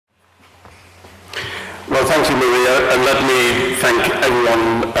Well, thank you, Maria, and let me thank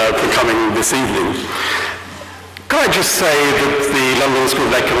everyone for coming this evening. Can I just say that the London School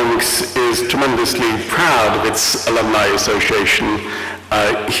of Economics is tremendously proud of its Alumni Association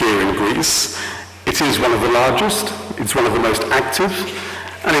here in Greece. It is one of the largest, it's one of the most active,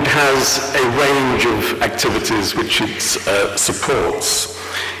 and it has a range of activities which it supports.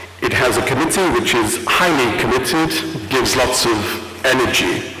 It has a committee which is highly committed, gives lots of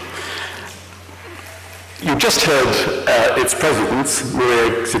energy. You just heard its president,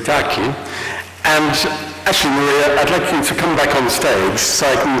 Maria Ξυτάκη, and actually, Maria, I'd like you to come back on stage so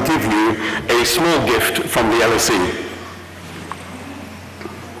I can give you a small gift from the LSE.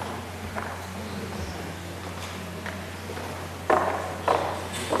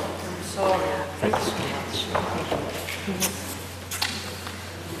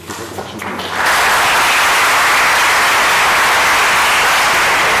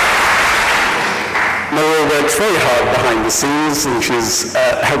 Very hard behind the scenes, and she's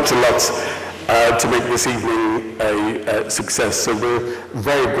helped a lot to make this evening a success, so we're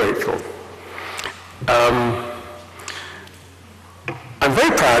very grateful. I'm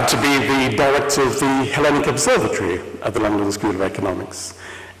very proud to be the director of the Hellenic Observatory at the London School of Economics,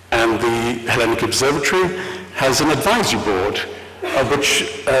 and the Hellenic Observatory has an advisory board of which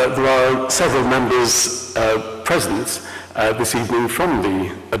there are several members present this evening from the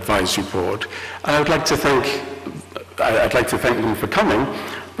advisory board. And I'd like to thank them for coming,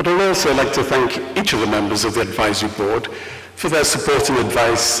 but I'd also like to thank each of the members of the advisory board for their support and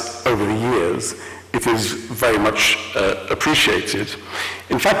advice over the years. It is very much appreciated.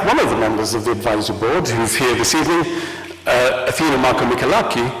 In fact, one of the members of the advisory board, who's here this evening, Athena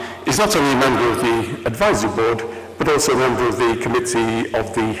Marko-Michalaki, is not only a member of the advisory board, but also a member of the committee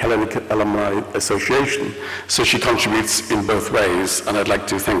of the Hellenic Alumni Association. So she contributes in both ways, and I'd like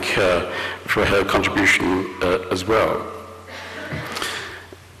to thank her for her contribution as well.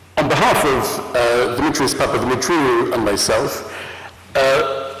 On behalf of Dimitris Papadimitriou and myself,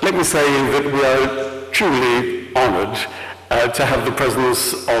 let me say that we are truly honored to have the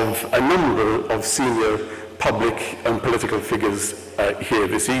presence of a number of senior public and political figures here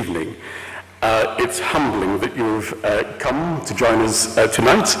this evening. It's humbling that you've come to join us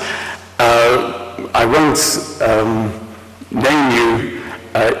tonight. I won't name you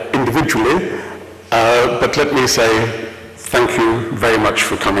individually, but let me say thank you very much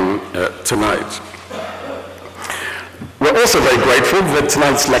for coming tonight. We're also very grateful that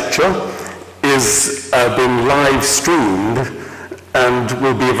tonight's lecture is being live streamed and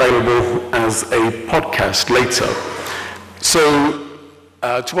will be available as a podcast later. So,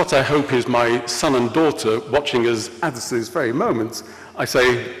 to what I hope is my son and daughter watching us at this very moment, I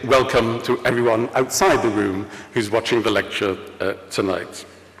say welcome to everyone outside the room who's watching the lecture tonight.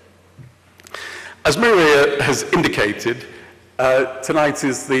 As Maria has indicated, tonight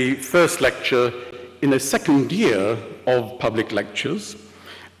is the first lecture in a second year of public lectures,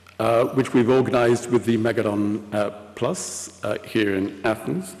 which we've organized with the Megaron Plus here in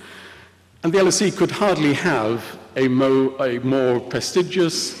Athens. And the LSE could hardly have a more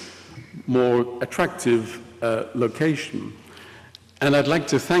prestigious, more attractive location. And I'd like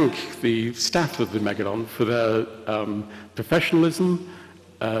to thank the staff of the Megaron for their professionalism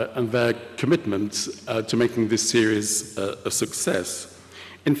and their commitment to making this series a success.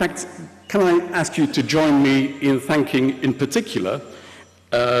 In fact, can I ask you to join me in thanking, in particular,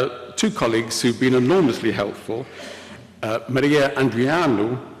 two colleagues who've been enormously helpful, Maria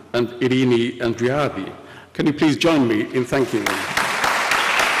Andrianou and Irini Andriadi. Can you please join me in thanking them?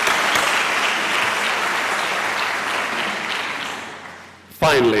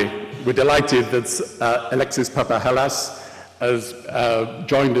 Finally, we're delighted that Alexis Papahelaas has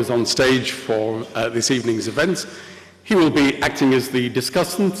joined us on stage for this evening's event. He will be acting as the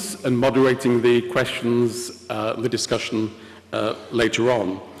discussant and moderating the questions, the discussion later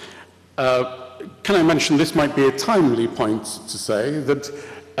on. Can I mention this might be a timely point to say that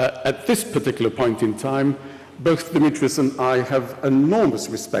at this particular point in time, both Dimitris and I have enormous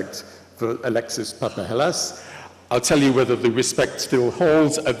respect for Alexis Papahelaas. I'll tell you whether the respect still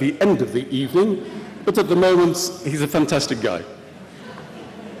holds at the end of the evening, but at the moment, he's a fantastic guy.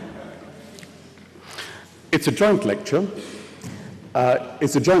 It's a joint lecture.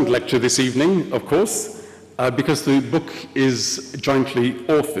 It's a joint lecture this evening, of course, because the book is jointly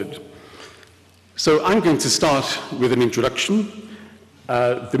authored. So I'm going to start with an introduction.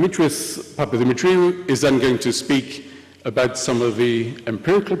 Dimitris Papadimitriou is then going to speak about some of the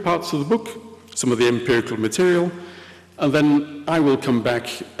empirical parts of the book, some of the empirical material, and then I will come back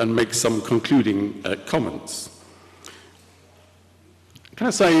and make some concluding comments. Can I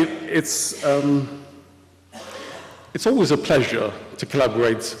say it's It's always a pleasure to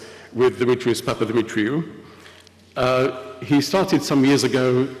collaborate with Dimitri Papadimitriou. He started some years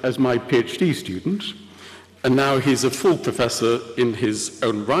ago as my PhD student, and now he's a full professor in his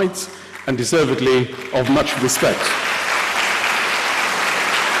own right, and deservedly of much respect.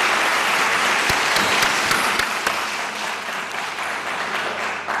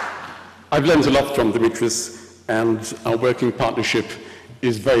 I've learned a lot from Dimitris, and our working partnership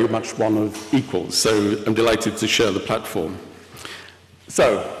is very much one of equals, so I'm delighted to share the platform.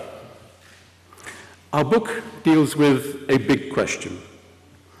 So, our book deals with a big question.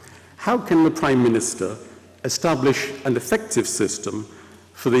 How can the Prime Minister establish an effective system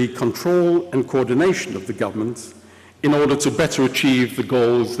for the control and coordination of the government in order to better achieve the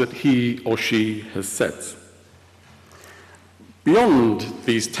goals that he or she has set? Beyond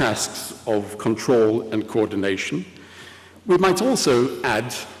these tasks of control and coordination, we might also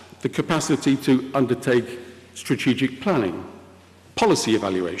add the capacity to undertake strategic planning, policy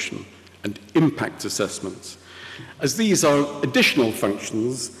evaluation, and impact assessments, as these are additional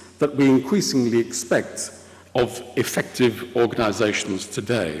functions that we increasingly expect of effective organizations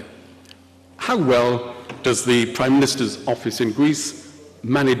today. How well does the Prime Minister's office in Greece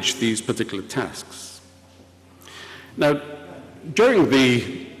manage these particular tasks? Now, during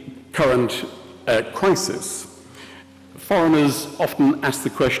the current crisis, foreigners often ask the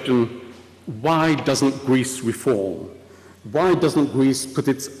question, why doesn't Greece reform? Why doesn't Greece put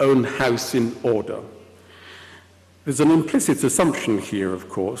its own house in order? There's an implicit assumption here, of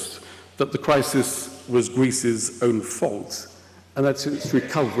course, that the crisis was Greece's own fault and that its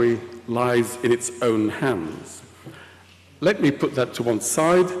recovery lies in its own hands. Let me put that to one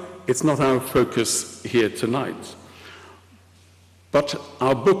side. It's not our focus here tonight. But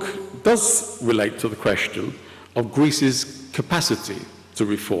our book does relate to the question of Greece's capacity to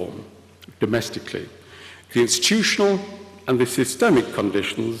reform domestically, the institutional and the systemic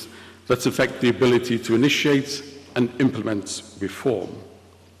conditions that affect the ability to initiate and implement reform.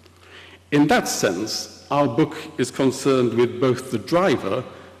 In that sense, our book is concerned with both the driver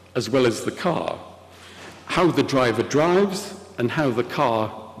as well as the car, how the driver drives and how the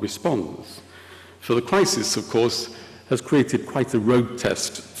car responds. For the crisis, of course, has created quite a road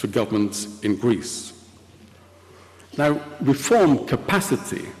test for governments in Greece. Now, reform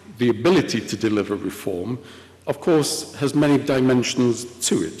capacity, the ability to deliver reform, of course, has many dimensions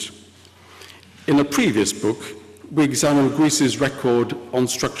to it. In a previous book, we examined Greece's record on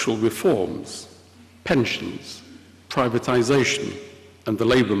structural reforms, pensions, privatization, and the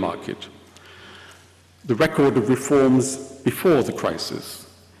labor market, the record of reforms before the crisis,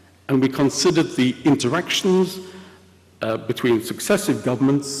 and we considered the interactions between successive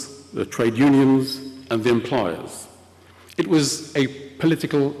governments, the trade unions, and the employers. It was a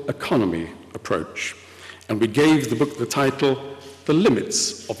political economy approach, and we gave the book the title, The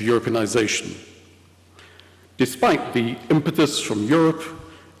Limits of Europeanization. Despite the impetus from Europe,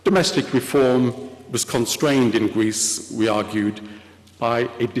 domestic reform was constrained in Greece, we argued, by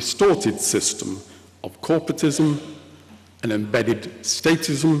a distorted system of corporatism, an embedded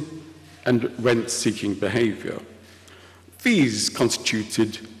statism, and rent-seeking behavior. These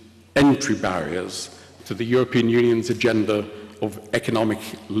constituted entry barriers to the European Union's agenda of economic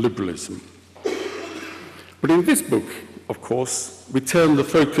liberalism. But in this book, of course, we turn the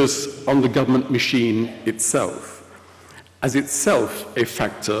focus on the government machine itself, as itself a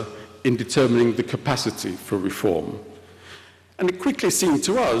factor in determining the capacity for reform. And it quickly seemed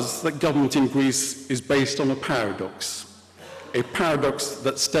to us that government in Greece is based on a paradox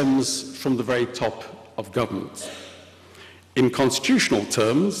that stems from the very top of government. In constitutional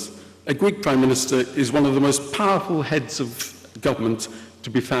terms, a Greek Prime Minister is one of the most powerful heads of government to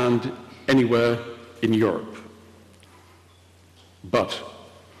be found anywhere in Europe. But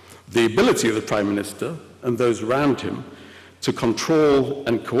the ability of the Prime Minister and those around him to control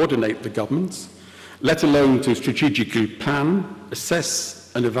and coordinate the government, let alone to strategically plan,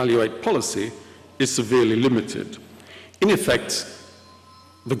 assess, and evaluate policy, is severely limited. In effect,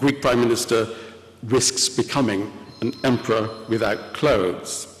 the Greek Prime Minister risks becoming an emperor without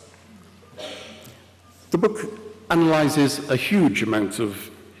clothes. The book analyzes a huge amount of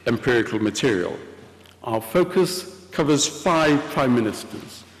empirical material. Our focus covers 5 prime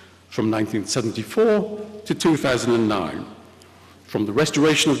ministers from 1974 to 2009, from the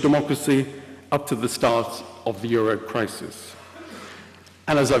restoration of democracy up to the start of the Euro crisis.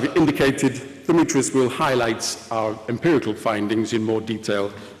 And as I've indicated, Dimitris will highlight our empirical findings in more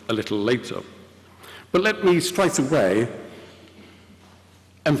detail a little later. But let me straight away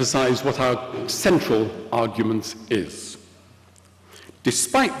emphasize what our central argument is.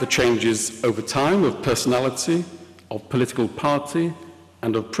 Despite the changes over time of personality of political party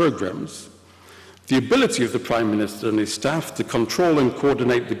and of programs, the ability of the Prime Minister and his staff to control and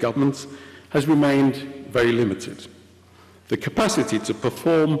coordinate the government has remained very limited. The capacity to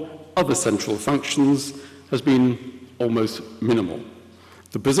perform other central functions has been almost minimal.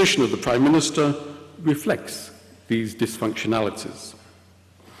 The position of the Prime Minister reflects these dysfunctionalities.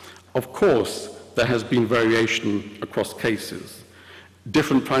 Of course, there has been variation across cases.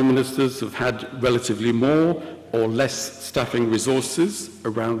 Different Prime Ministers have had relatively more or less staffing resources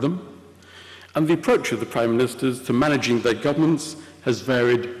around them, and the approach of the Prime Ministers to managing their governments has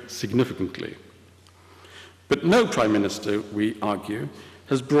varied significantly. But no Prime Minister, we argue,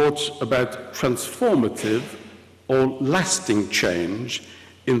 has brought about transformative or lasting change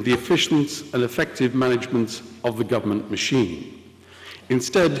in the efficient and effective management of the government machine.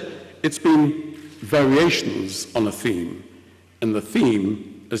 Instead, it's been variations on a theme, and the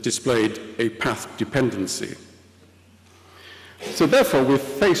theme has displayed a path dependency. So therefore, we're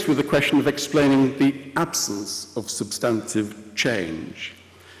faced with the question of explaining the absence of substantive change.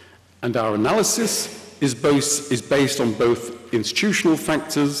 And our analysis is based on both institutional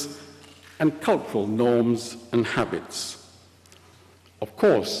factors and cultural norms and habits. Of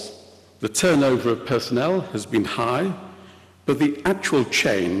course, the turnover of personnel has been high, but the actual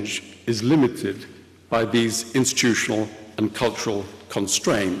change is limited by these institutional and cultural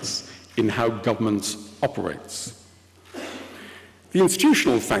constraints in how government operates. The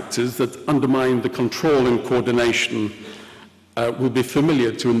institutional factors that undermine the control and coordination will be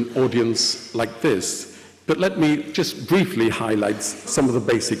familiar to an audience like this, but let me just briefly highlight some of the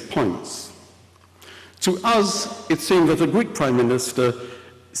basic points. To us, it seemed that a Greek Prime Minister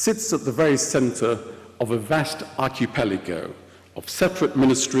sits at the very centre of a vast archipelago of separate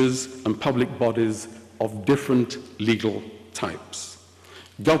ministries and public bodies of different legal types.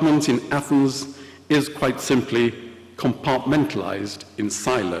 Government in Athens is quite simply compartmentalized in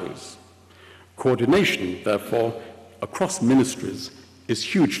silos. Coordination, therefore, across ministries is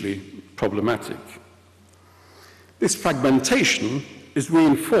hugely problematic. This fragmentation is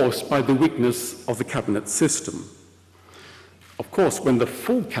reinforced by the weakness of the cabinet system. Of course, when the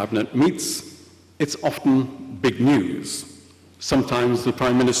full cabinet meets, it's often big news. Sometimes the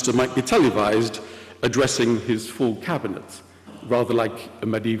Prime Minister might be televised addressing his full cabinet, rather like a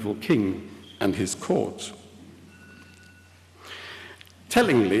medieval king and his court.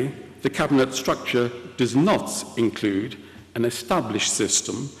 Tellingly, the cabinet structure does not include an established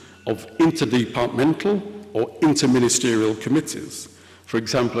system of interdepartmental or interministerial committees, for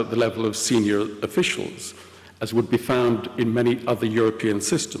example, at the level of senior officials, as would be found in many other European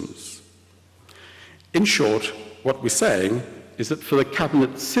systems. In short, what we're saying is that for the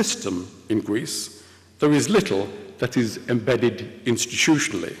cabinet system in Greece, there is little that is embedded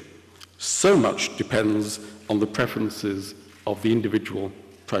institutionally. So much depends on the preferences of the individual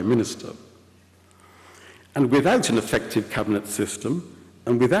Prime Minister. And without an effective cabinet system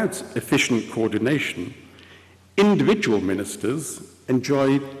and without efficient coordination, individual ministers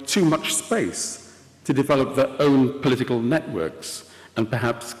enjoy too much space to develop their own political networks and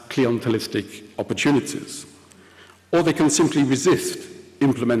perhaps clientelistic opportunities. Or they can simply resist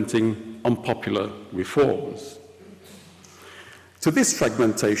implementing unpopular reforms. To this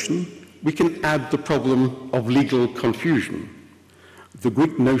fragmentation, we can add the problem of legal confusion. The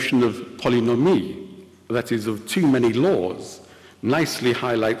Greek notion of polynomie, that is, of too many laws, nicely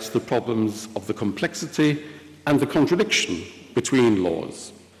highlights the problems of the complexity and the contradiction between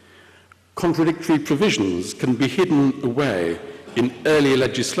laws. Contradictory provisions can be hidden away in earlier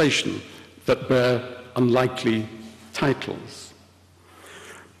legislation that bear unlikely titles.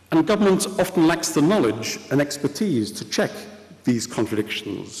 And government often lacks the knowledge and expertise to check these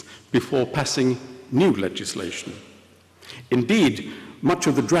contradictions before passing new legislation. Indeed, much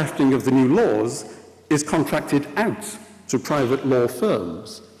of the drafting of the new laws is contracted out to private law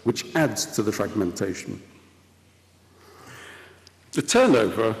firms, which adds to the fragmentation. The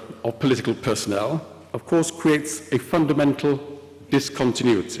turnover of political personnel, of course, creates a fundamental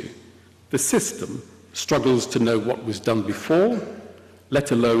discontinuity. The system struggles to know what was done before,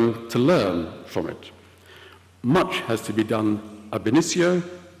 let alone to learn from it. Much has to be done ab initio,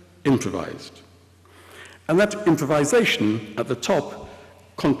 improvised. And that improvisation at the top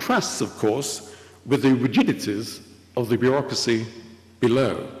contrasts, of course, with the rigidities of the bureaucracy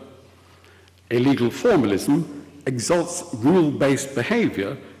below. A legal formalism exalts rule-based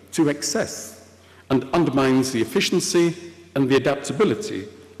behavior to excess and undermines the efficiency and the adaptability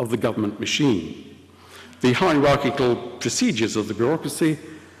of the government machine. The hierarchical procedures of the bureaucracy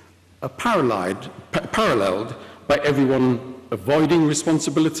are paralleled by everyone avoiding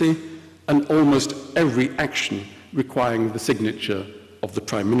responsibility and almost every action requiring the signature of the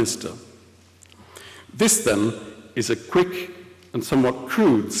Prime Minister. This, then, is a quick and somewhat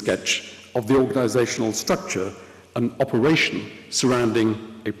crude sketch of the organisational structure and operation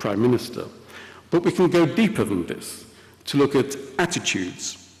surrounding a Prime Minister. But we can go deeper than this to look at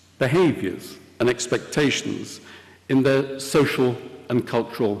attitudes, behaviours and expectations in their social and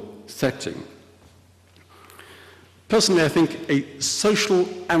cultural setting. Personally, I think a social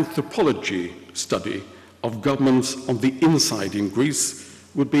anthropology study of governments on the inside in Greece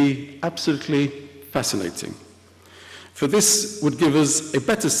would be absolutely fascinating. For this would give us a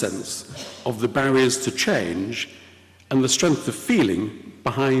better sense of the barriers to change and the strength of feeling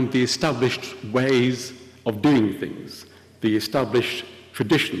behind the established ways of doing things, the established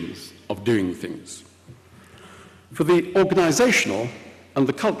traditions of doing things. For the organisational and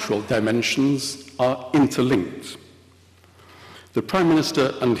the cultural dimensions are interlinked. The Prime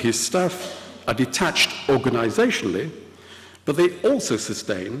Minister and his staff are detached organisationally, but they also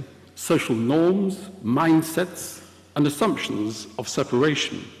sustain social norms, mindsets, and assumptions of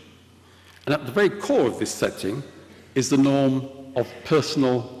separation. And at the very core of this setting is the norm of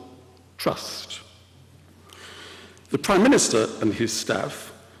personal trust. The Prime Minister and his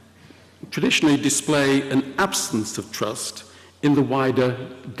staff traditionally display an absence of trust in the wider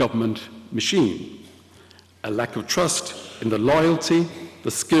government machine, a lack of trust in the loyalty,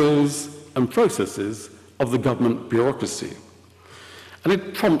 the skills and processes of the government bureaucracy. And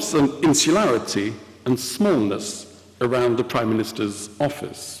it prompts an insularity and smallness around the Prime Minister's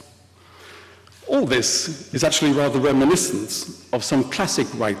office. All this is actually rather reminiscent of some classic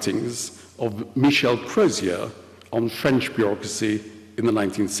writings of Michel Crozier on French bureaucracy in the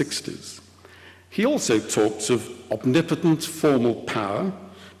 1960s. He also talks of omnipotent formal power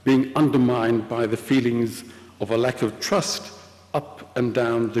being undermined by the feelings of a lack of trust up and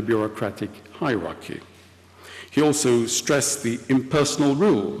down the bureaucratic hierarchy. He also stressed the impersonal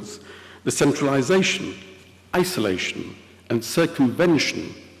rules, the centralisation, isolation, and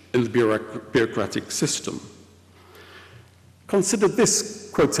circumvention in the bureaucratic system. Consider this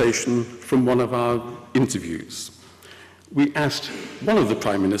quotation from one of our interviews. We asked one of the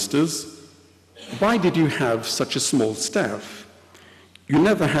Prime Ministers, "Why did you have such a small staff? You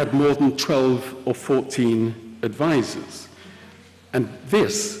never had more than 12 or 14 advisors. And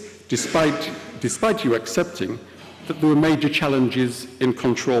this, despite you accepting that there were major challenges in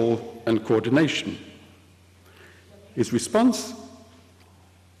control and coordination." His response,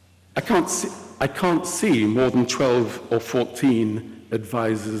 I can't see more than 12 or 14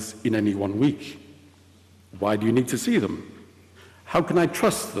 advisors in any one week. Why do you need to see them? How can I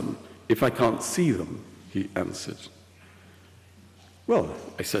trust them if I can't see them? He answered. Well,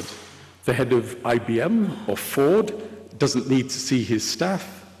 I said, the head of IBM or Ford doesn't need to see his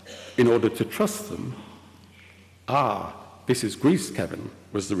staff in order to trust them. Ah, this is Greece, Kevin,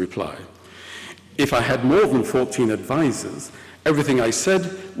 was the reply. If I had more than 14 advisors, everything I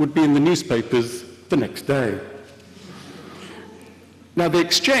said would be in the newspapers the next day. Now, the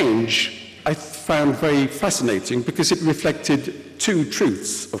exchange I found very fascinating because it reflected two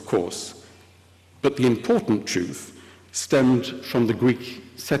truths, of course, but the important truth stemmed from the Greek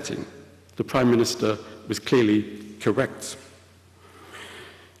setting. The Prime Minister was clearly correct.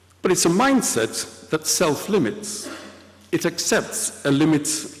 But it's a mindset that self-limits. It accepts a limit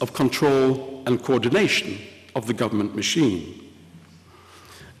of control and coordination of the government machine.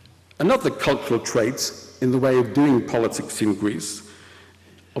 Another cultural trait in the way of doing politics in Greece,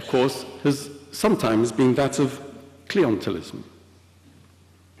 of course, has sometimes been that of clientelism.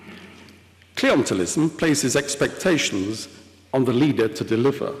 Clientelism places expectations on the leader to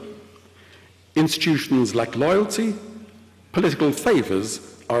deliver. Institutions lack loyalty, political favours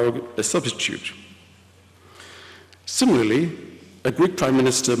are a substitute. Similarly, a Greek Prime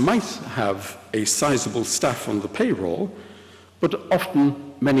Minister might have a sizable staff on the payroll, but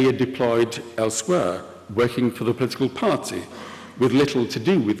often many are deployed elsewhere, working for the political party, with little to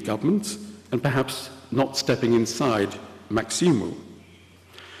do with government, and perhaps not stepping inside Maximu.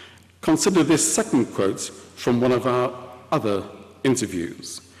 Consider this second quote from one of our other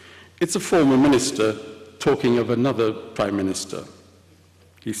interviews. It's a former minister talking of another Prime Minister.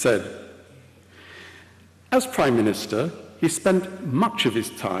 He said, as Prime Minister, he spent much of his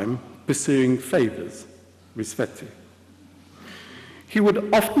time pursuing favours, rispetti. He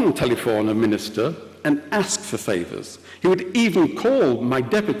would often telephone a minister and ask for favours. He would even call my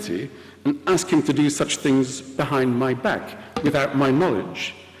deputy and ask him to do such things behind my back without my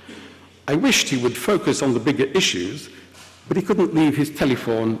knowledge. I wished he would focus on the bigger issues, but he couldn't leave his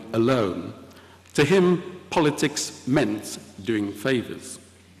telephone alone. To him, politics meant doing favours.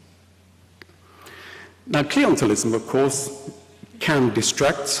 Now, clientelism, of course, can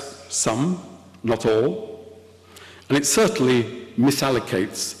distract some, not all, and it certainly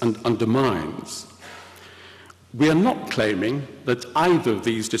misallocates and undermines. We are not claiming that either of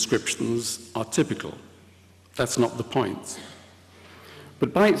these descriptions are typical. That's not the point.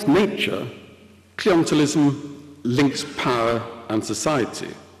 But by its nature, clientelism links power and society.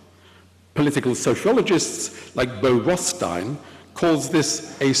 Political sociologists like Bo Rothstein calls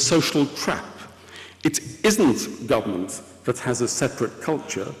this a social trap. It isn't government that has a separate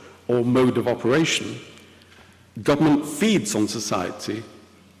culture or mode of operation. Government feeds on society,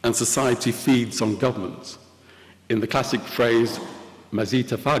 and society feeds on government. In the classic phrase,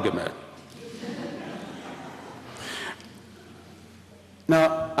 mazita fagame.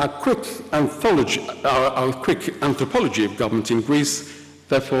 Now, our quick anthropology of government in Greece,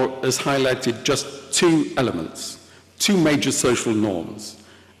 therefore, has highlighted just two elements, two major social norms: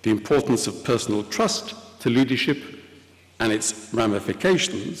 the importance of personal trust to leadership and its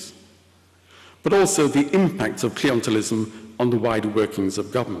ramifications, but also the impact of clientelism on the wider workings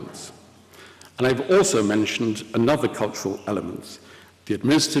of government. And I've also mentioned another cultural element, the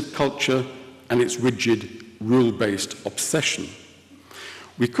administrative culture and its rigid, rule-based obsession.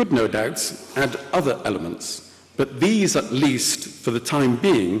 We could no doubt add other elements, but these, at least for the time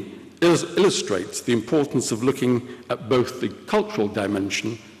being, illustrate the importance of looking at both the cultural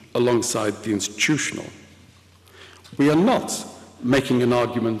dimension alongside the institutional. We are not making an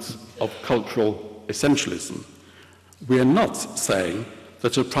argument of cultural essentialism. We are not saying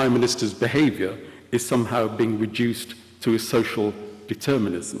that a Prime Minister's behaviour is somehow being reduced to a social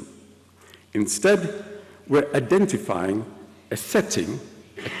determinism. Instead, we're identifying a setting,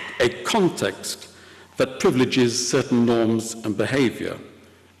 a context that privileges certain norms and behaviour.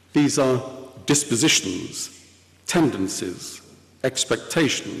 These are dispositions, tendencies,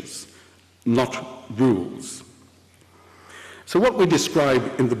 expectations, not rules. So what we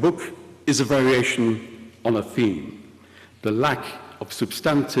describe in the book is a variation on a theme, the lack of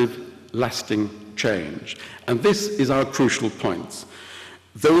substantive, lasting change. And this is our crucial point.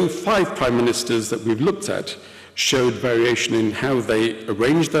 Though 5 prime ministers that we've looked at showed variation in how they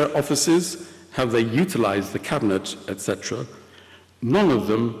arranged their offices, how they utilized the cabinet, etc., none of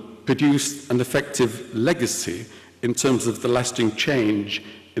them produced an effective legacy in terms of the lasting change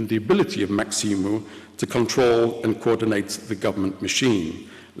in the ability of Maximu to control and coordinate the government machine,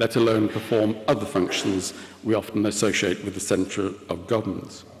 let alone perform other functions we often associate with the centre of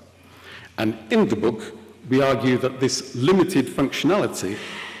government. And in the book, we argue that this limited functionality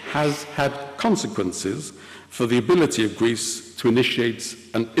has had consequences for the ability of Greece to initiate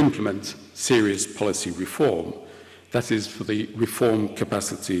and implement serious policy reform. That is, for the reform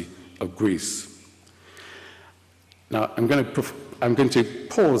capacity of Greece. Now, I'm going to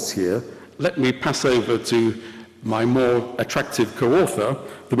pause here. Let me pass over to my more attractive co-author,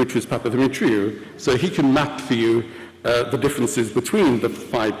 Dimitris Papadimitriou, so he can map for you the differences between the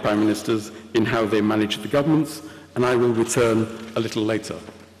 5 prime ministers in how they manage the governments, and I will return a little later.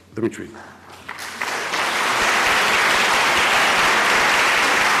 Dimitri.